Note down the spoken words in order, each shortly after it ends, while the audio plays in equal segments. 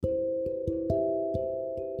Hey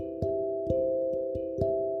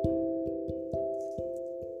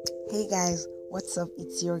guys, what's up?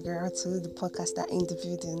 It's your girl to the podcaster in the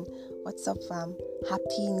building. What's up, fam?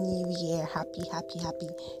 Happy New Year! Happy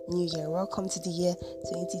New Year! Welcome to the year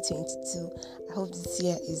 2022. I hope this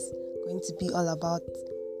year is going to be all about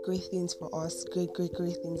great things for us. Great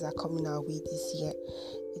things are coming our way this year.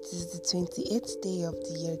 It is the 28th day of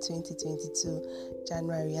the year 2022,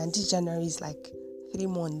 January, and this January is like 3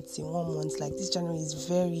 months in 1 month. Like, this January is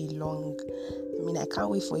very long. I can't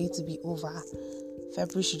wait for it to be over.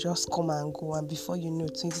 February should just come and go, and before you know,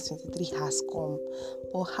 2023 has come.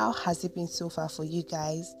 But how has it been so far for you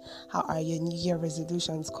guys? How are your New Year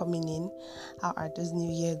resolutions coming in? How are those New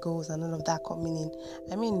Year goals and all of that coming in?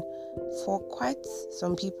 For quite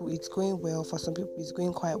some people, it's going well. For some people, it's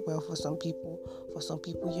going quite well. For some people, it's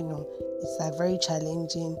like very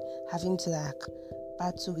challenging having to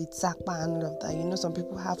battle with Sakpa and all of that. Some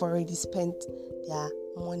people have already spent their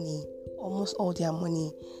money, almost all their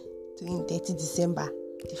money, during 30 December.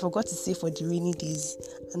 They forgot to save for the rainy days,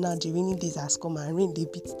 and now the rainy days has come and rain they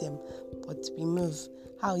beat them. But we move.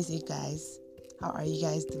 How is it, guys? How are you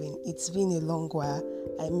guys doing? It's been a long while.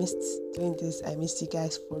 I missed doing this. I missed you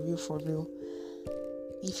guys for real.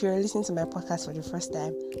 If you're listening to my podcast for the first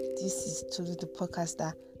time, this is Tolu the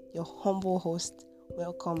podcaster, your humble host.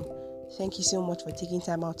 Welcome. Thank you so much for taking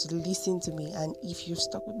time out to listen to me. And if you've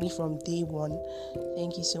stuck with me from day one,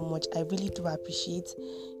 thank you so much. I really do appreciate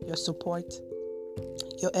your support,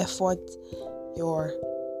 your effort, your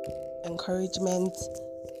encouragement,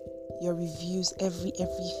 your reviews,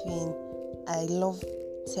 everything. I love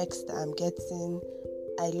text that I'm getting.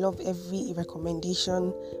 I love every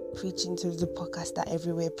recommendation, preaching to the podcaster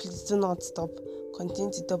everywhere. Please do not stop.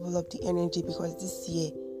 Continue to double up the energy, because this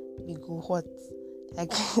year we go hot.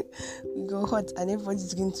 We go hot, and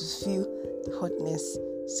everybody's going to feel the hotness.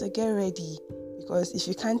 So get ready, because if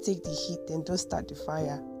you can't take the heat, then don't start the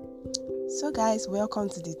fire. So guys, welcome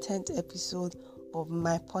to the 10th episode of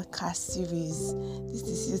my podcast series.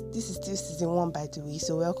 This is still season 1, by the way.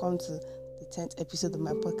 So welcome to the 10th episode of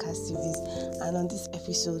my podcast series. And on this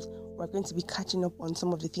episode, we're going to be catching up on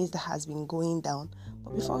some of the things that has been going down.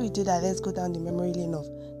 But before we do that, let's go down the memory lane of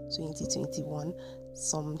 2021.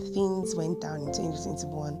 Some things went down in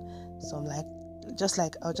 2021.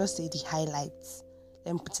 I'll just say the highlights.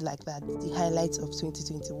 Let me put it like that. The highlights of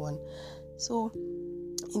 2021. So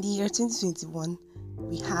in the year 2021,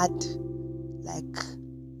 we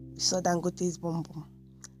saw Dangote's boom.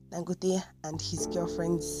 Dangote and his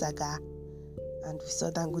girlfriend saga. And we saw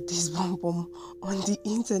Dangote's boom on the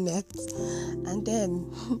internet. And then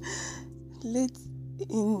late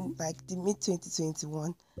in the mid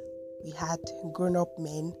 2021, we had grown-up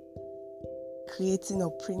men creating or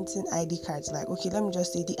printing ID cards. Let me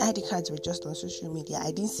just say, the ID cards were just on social media. I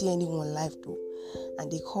didn't see anyone live though.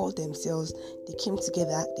 And they called themselves, they came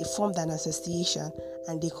together, they formed an association,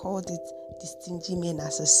 and they called it the Stingy Men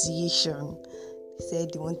Association. They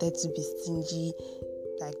said they wanted to be stingy,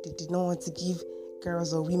 they did not want to give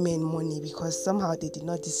girls or women money because somehow they did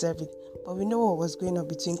not deserve it. But we know what was going on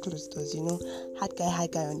between closed doors, hard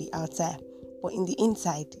guy on the outside. But in the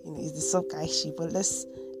inside, it's the soft guy shit. But let's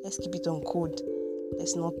keep it on code.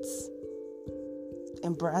 Let's not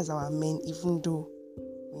embarrass our men, even though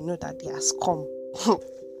we know that they are scum.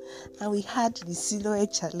 And we had the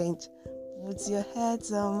silhouette challenge. Put your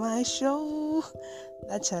heads on my show.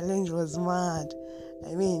 That challenge was mad.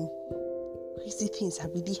 Crazy things are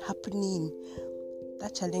really happening.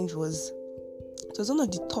 That challenge was one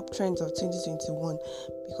of the top trends of 2021,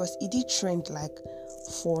 because it did trend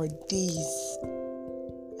for days.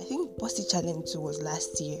 I think Bossy Challenge 2 was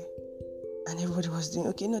last year, and everybody was doing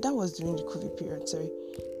that was during the COVID period. Sorry,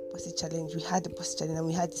 Bossy Challenge. We had the Bossy Challenge and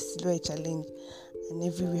we had the Silhouette Challenge, and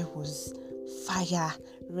everywhere was fire,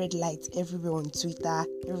 red lights everywhere on Twitter,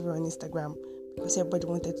 everywhere on Instagram, because everybody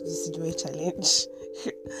wanted to do Silhouette Challenge.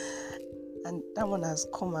 And that one has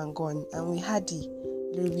come and gone. And we had the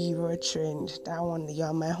Lori Raw trend. That one, you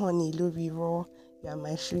are my honey, Lori Raw. You are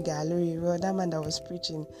my sugar, Lori Raw. That man that was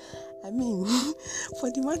preaching. For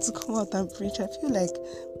the man to come out and preach, I feel like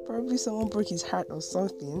probably someone broke his heart or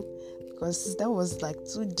something, because that was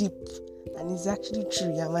too deep. And it's actually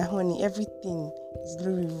true. You are my honey. Everything is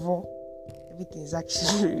Lori Raw. Everything is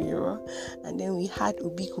actually Lori Raw. And then we had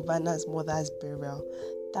Obi Kubana's mother's burial.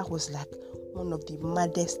 That was one of the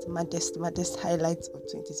maddest highlights of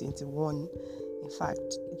 2021. In fact,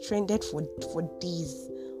 it trended for days,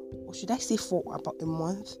 or should I say for about a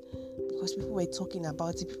month, because people were talking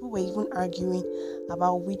about it. People were even arguing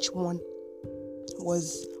about which one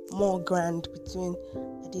was more grand between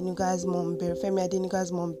Femi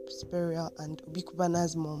Adenuga's mom's burial and Obi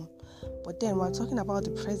Kubana's mom. But then we're talking about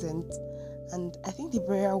the present, and I think the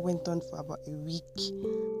burial went on for about a week,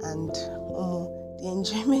 and the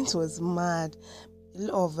enjoyment was mad. A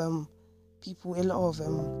lot of people, a lot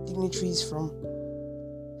of dignitaries from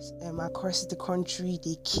across the country,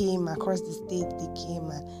 they came across the state,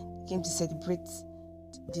 they came to celebrate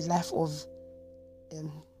the life of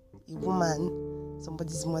a woman,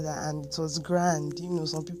 somebody's mother, and it was grand.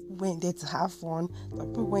 Some people went there to have fun, some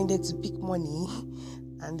people went there to pick money,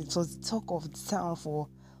 and it was the talk of the town for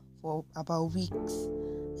about weeks.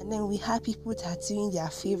 And then we had people tattooing their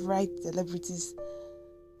favorite celebrities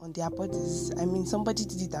on their bodies. I mean, somebody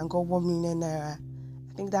did it and got 1 million naira.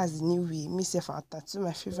 I think that's the new way. Me self, I'll tattoo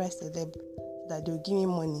my favorite celeb that they'll give me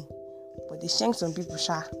money. But they shanked some people,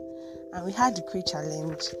 and we had the crate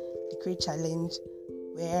challenge,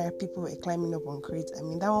 where people were climbing up on crates. I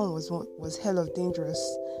mean, that one was hell of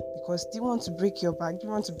dangerous, because do you want to break your back? Do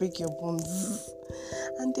you want to break your bones?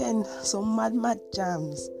 And then some mad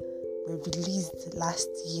jams were released last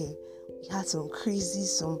year. We had some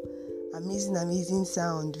amazing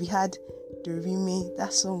sound. We had Dorime.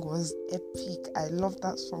 That song was epic. I love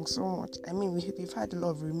that song so much. I mean, we've had a lot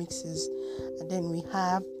of remixes, and then we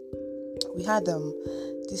had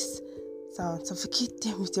this sound, Suffocate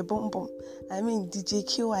Them with a Bomb Bomb. I mean, DJ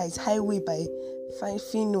KY's Highway by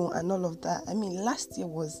Fino and all of that. I mean,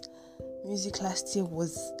 music last year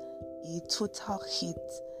was a total hit.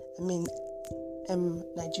 I mean,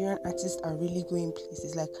 Nigerian artists are really going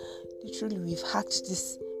places. Like, literally, we've hacked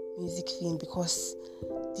this music thing, because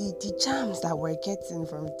the jams that we're getting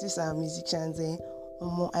from these musicians,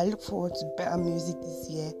 I look forward to better music this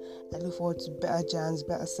year. I look forward to better jams,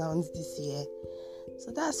 better sounds this year.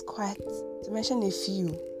 So that's quite, to mention a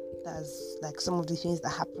few, that's like some of the things that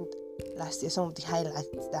happened last year, some of the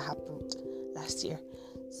highlights that happened last year.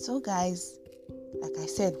 So guys, like I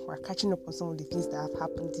said, we're catching up on some of the things that have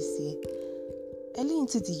happened this year. Early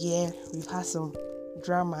into the year, we've had some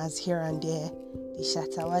dramas here and there. The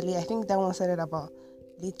Shatawale, I think that one started about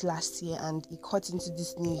late last year, and it cut into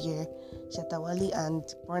this new year. Shatawale and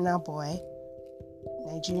Burna Boy,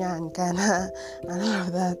 Nigeria and Ghana, and all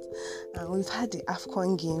of that. And we've had the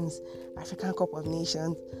AFCON games, African Cup of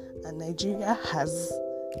Nations, and Nigeria has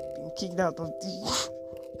been kicked out of the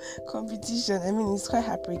competition. I mean, it's quite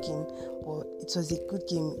heartbreaking, but it was a good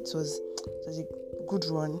game. It was a good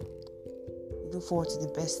run. We look forward to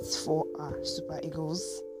the best for our Super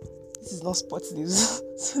Eagles. This is not sports news,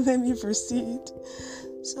 so let me proceed.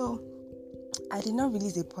 So, I did not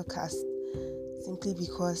release a podcast simply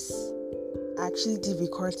because I actually did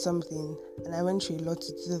record something, and I went through a lot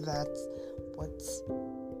to do that. But,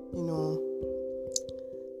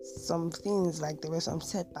 some things, like there were some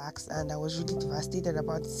setbacks, and I was really devastated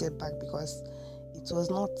about the setback, because it was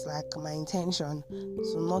not like my intention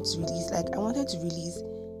to not release. Like, I wanted to release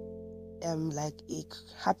like a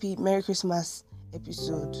happy Merry Christmas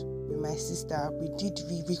episode with my sister.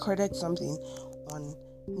 We recorded something on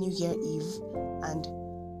New Year Eve, and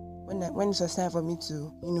when it was time for me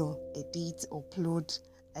to edit, upload,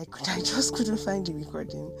 I just couldn't find the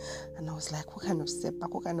recording, and I was like, what kind of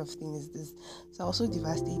setback, what kind of thing is this? So I was so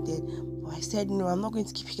devastated, but I said, no, I'm not going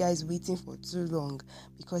to keep you guys waiting for too long,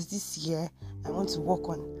 because this year I want to work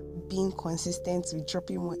on being consistent with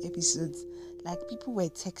dropping more episodes. Like, people were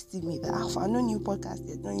texting me that no new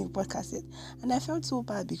podcast yet, and I felt so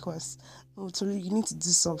bad, because Tolu, you need to do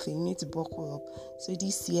something, you need to buckle up. So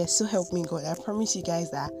this year, so help me God, I promise you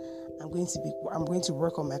guys that I'm going to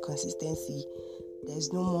work on my consistency.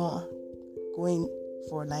 There's no more going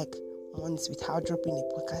for like months without dropping a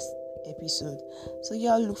podcast episode. So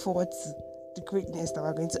y'all look forward to the greatness that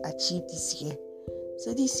we're going to achieve this year.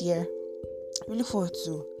 So this year, we look forward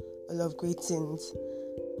to a lot of great things.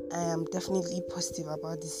 I am definitely positive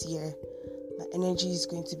about this year. My energy is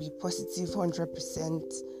going to be positive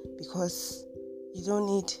 100%, because you don't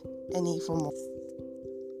need any form of...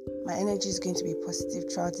 My energy is going to be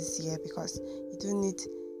positive throughout this year, because you don't need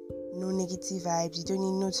no negative vibes, you don't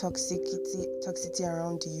need no toxicity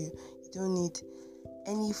around you. You don't need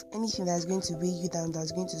anything that's going to weigh you down,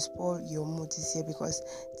 that's going to spoil your mood this year, because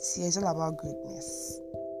this year is all about greatness.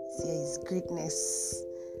 This year is greatness.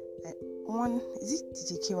 Is it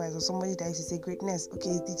DJ KY or somebody that used to say greatness?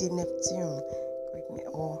 Okay, it's DJ Neptune. Greatness,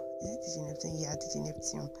 or is it DJ Neptune? Yeah, DJ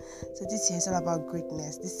Neptune. So this year is all about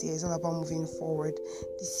greatness. This year is all about moving forward.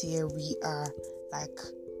 This year we are like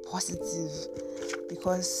positive,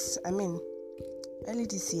 because I mean, early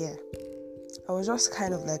this year I was just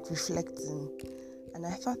kind of like reflecting, and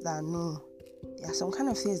I thought that no, there are some kind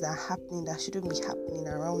of things that are happening that shouldn't be happening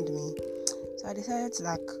around me. So I decided to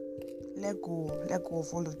like let go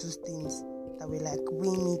of all of those things that were like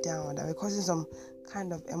weighing me down, that were causing some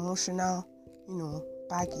kind of emotional,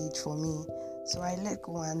 baggage for me. So I let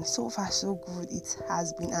go, and so far so good. It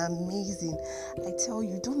has been amazing. I tell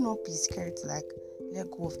you, do not be scared to like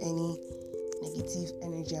let go of any negative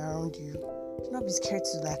energy around you. Do not be scared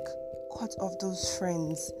to like cut off those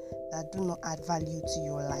friends that do not add value to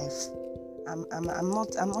your life. I'm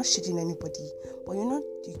not shitting anybody, but you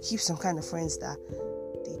keep some kind of friends that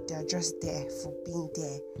they're just there for being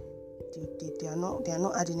there. They are not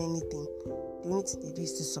adding anything. The only thing they do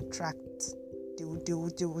is to subtract. They will do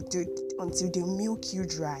it until they milk you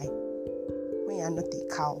dry when you are not a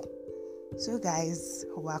cow. So guys,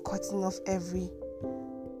 we're cutting off every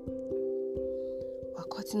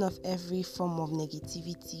form of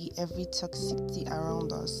negativity, every toxicity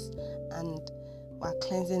around us, and we're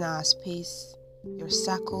cleansing our space. Your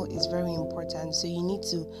circle is very important, so you need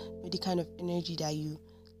to know the kind of energy that you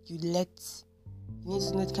let. You need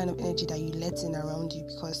to know the kind of energy that you let in around you,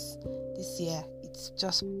 because this year it's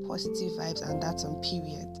just positive vibes, and that's on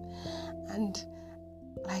period. And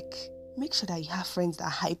like, make sure that you have friends that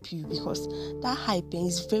hype you, because that hyping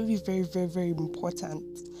is very, very, very, very important.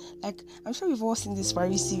 Like, I'm sure you've all seen this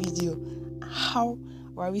Warisi video, how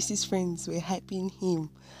Warisi's friends were hyping him,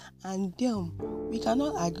 and we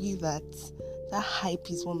cannot agree that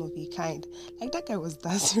hype is one of a kind. Like, that guy was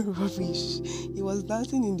dancing rubbish. He was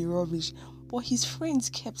dancing in the rubbish, but his friends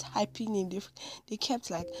kept hyping him. They kept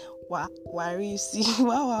like, Warisi,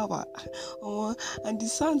 wow. And the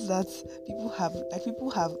sounds that people have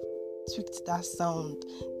tweaked that sound.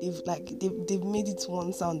 They've made it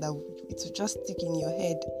one sound that it will just stick in your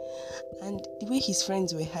head. And the way his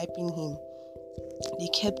friends were hyping him, they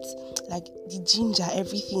kept like the ginger,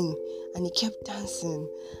 everything, and he kept dancing.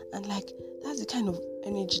 And like, that's the kind of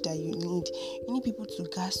energy that you need. You need people to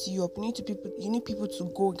gas you up. You need people to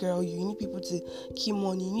go girl you. You need people to keep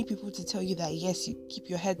money. You need people to tell you that yes, you keep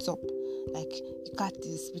your heads up. Like, you got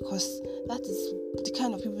this, because that is the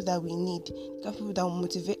kind of people that we need. The kind of people that will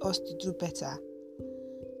motivate us to do better.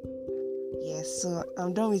 Yes, so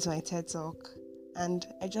I'm done with my TED Talk, and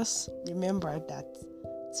I just remembered that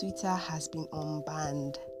Twitter has been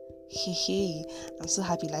unbanned. Hey, I'm so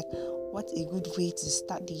happy. Like, what a good way to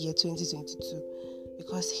start the year 2022,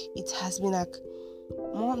 because it has been like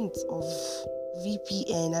months of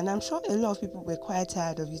VPN, and I'm sure a lot of people were quite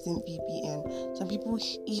tired of using VPN. Some people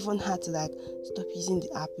even had to like stop using the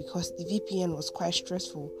app because the VPN was quite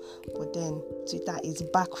stressful. But then Twitter is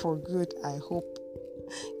back for good. I hope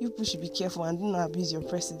you people should be careful and do not abuse your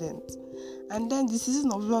president. And then the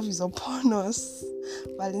season of love is upon us.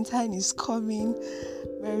 Valentine is coming.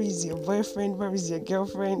 Where is your boyfriend? Where is your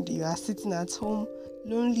girlfriend? You are sitting at home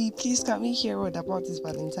lonely. Please, can we hear what about this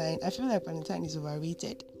Valentine? I feel like Valentine is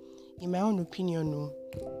overrated. In my own opinion, no.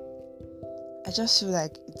 I just feel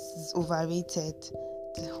like it's overrated.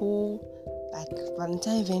 The whole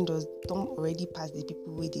Valentine vendors don't already pass the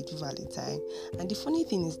people where they do Valentine. And the funny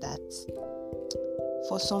thing is that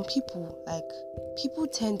for some people, people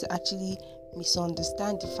tend to actually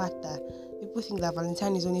misunderstand the fact that people think that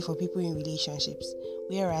Valentine is only for people in relationships,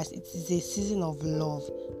 whereas it is a season of love,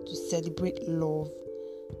 to celebrate love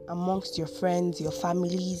amongst your friends, your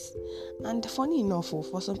families. And funny enough,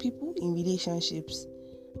 for some people in relationships,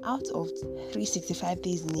 out of 365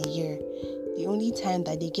 days in a year, the only time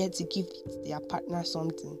that they get to give their partner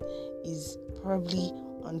something is probably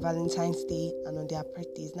on Valentine's Day and on their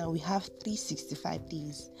birthdays. Now we have 365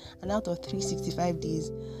 days, and out of 365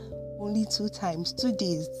 days, only 2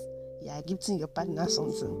 days, giving your partner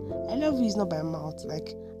something. I love you is not by mouth,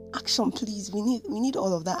 like action, please. We need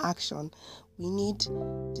all of that action. We need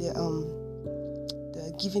the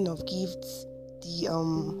giving of gifts, the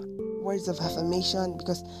words of affirmation,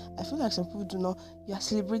 because I feel like some people do not. You are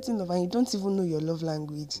celebrating love and you don't even know your love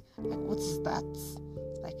language. Like, what is that?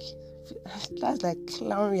 Like, that's like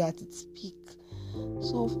clownery at its peak.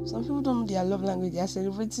 So some people don't know their love language. They are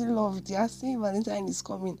celebrating love. They are saying Valentine is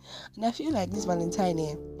coming, and I feel like this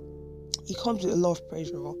Valentine it comes with a lot of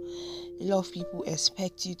pressure. A lot of people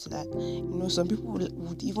expect you to some people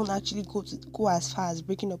would even actually go as far as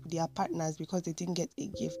breaking up with their partners because they didn't get a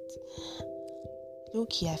gift.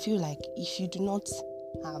 Okay, I feel like if you do not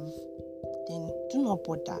have, then do not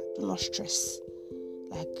bother, do not stress.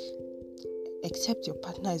 Like, accept your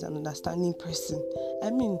partner is an understanding person.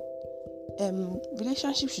 I mean,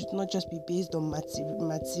 relationships should not just be based on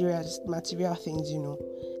material things,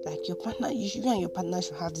 Like, your partner, you and your partner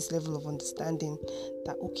should have this level of understanding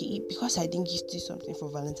that, okay, because I didn't give you something for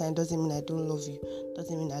Valentine doesn't mean I don't love you,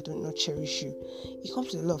 doesn't mean I don't not cherish you. It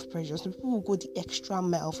comes with a lot of pressure. So people will go the extra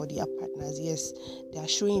mile for their partners. Yes, they are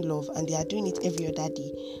showing love and they are doing it every other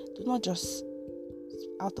day. Do not just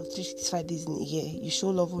out of 365 days in a year, you show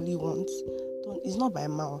love only once. It's not by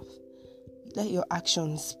mouth. Let your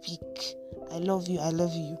actions speak. I love you, I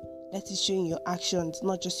love you. Let it show in your actions,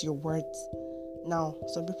 not just your words. Now,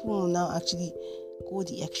 some people will now actually go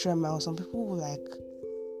the extra mile. Some people will like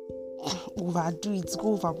overdo it,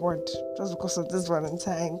 go overboard just because of this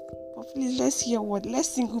Valentine. But please, let's hear what. Let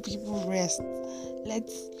single people rest. Let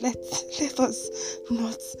us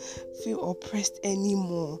not feel oppressed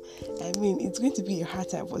anymore. I mean, it's going to be a hard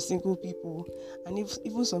time for single people, and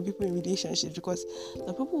even some people in relationships, because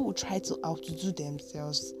the people will try to outdo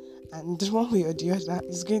themselves, and one way or the other,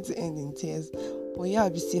 it's going to end in tears. But yeah, I'll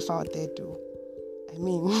be safe out there, though. I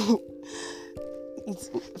mean, it's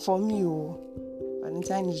for me.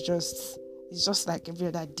 Valentine is just like every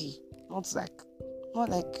other day. Not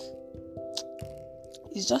like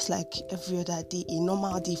it's just like every other day, a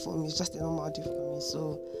normal day for me. It's just a normal day for me.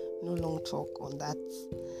 So no long talk on that.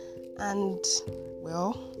 And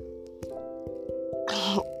well,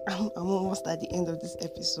 I'm almost at the end of this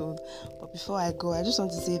episode. But before I go, I just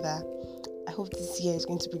want to say that I hope this year is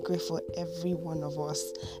going to be great for every one of us.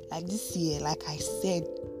 Like this year, like I said,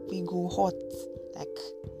 we go hot. Like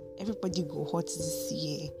everybody go hot this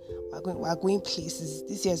year. We're going places.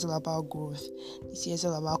 This year is all about growth. This year is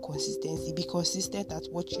all about consistency. Be consistent at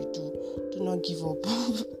what you do. Do not give up.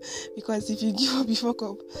 Because if you give up, you fuck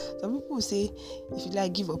up. Some people will say, if you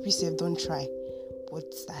like give up, yourself, don't try. But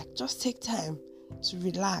like, just take time to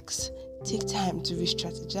relax. Take time to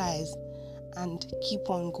re-strategize and keep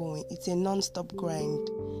on going. It's a non-stop grind.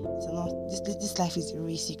 This life is a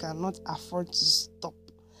race. You cannot afford to stop.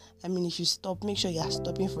 I mean, if you stop, make sure you are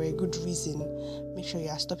stopping for a good reason. Make sure you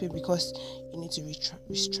are stopping because you need to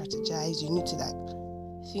re-strategize. You need to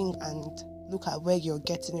like think and look at where you're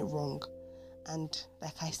getting it wrong. And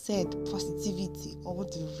like I said, positivity all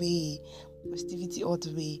the way. Positivity all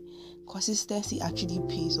the way. Consistency actually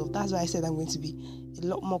pays off. That's why I said I'm going to be a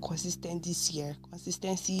lot more consistent this year.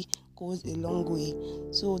 Consistency goes a long way.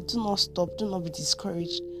 So do not stop. Do not be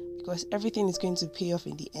discouraged, because everything is going to pay off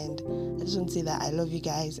in the end. I just want to say that I love you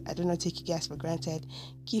guys. I do not take you guys for granted.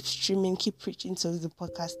 Keep streaming, keep preaching to the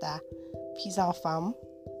podcaster. Peace out, fam.